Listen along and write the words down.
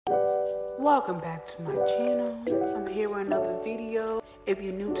Welcome back to my channel. I'm here with another video. If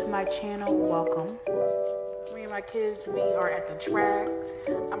you're new to my channel, welcome. Me and my kids, we are at the track.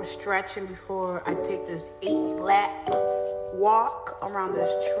 I'm stretching before I take this 8-lap walk around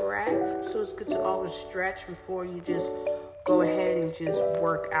this track. So it's good to always stretch before you just go ahead and just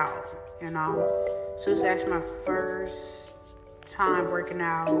work out, you know. So it's actually my first time working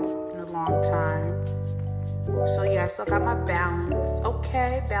out in a long time. So yeah, I still got my balance.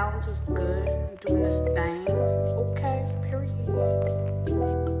 Okay, balance is good. I'm doing this thing. Okay, period.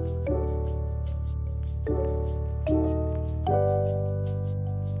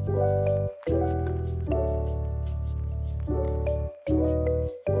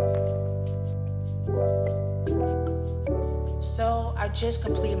 So I just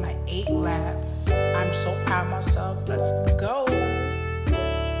completed my 8 lap. I'm so proud of myself. Let's go.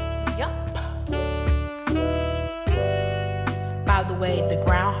 Yup. By the way, the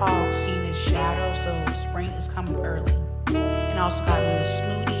groundhog seen his shadow, so spring is coming early. And I also got me a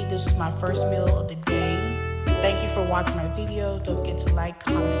smoothie. This is my first meal of the day. Thank you for watching my video. Don't forget to like,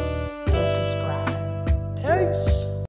 comment,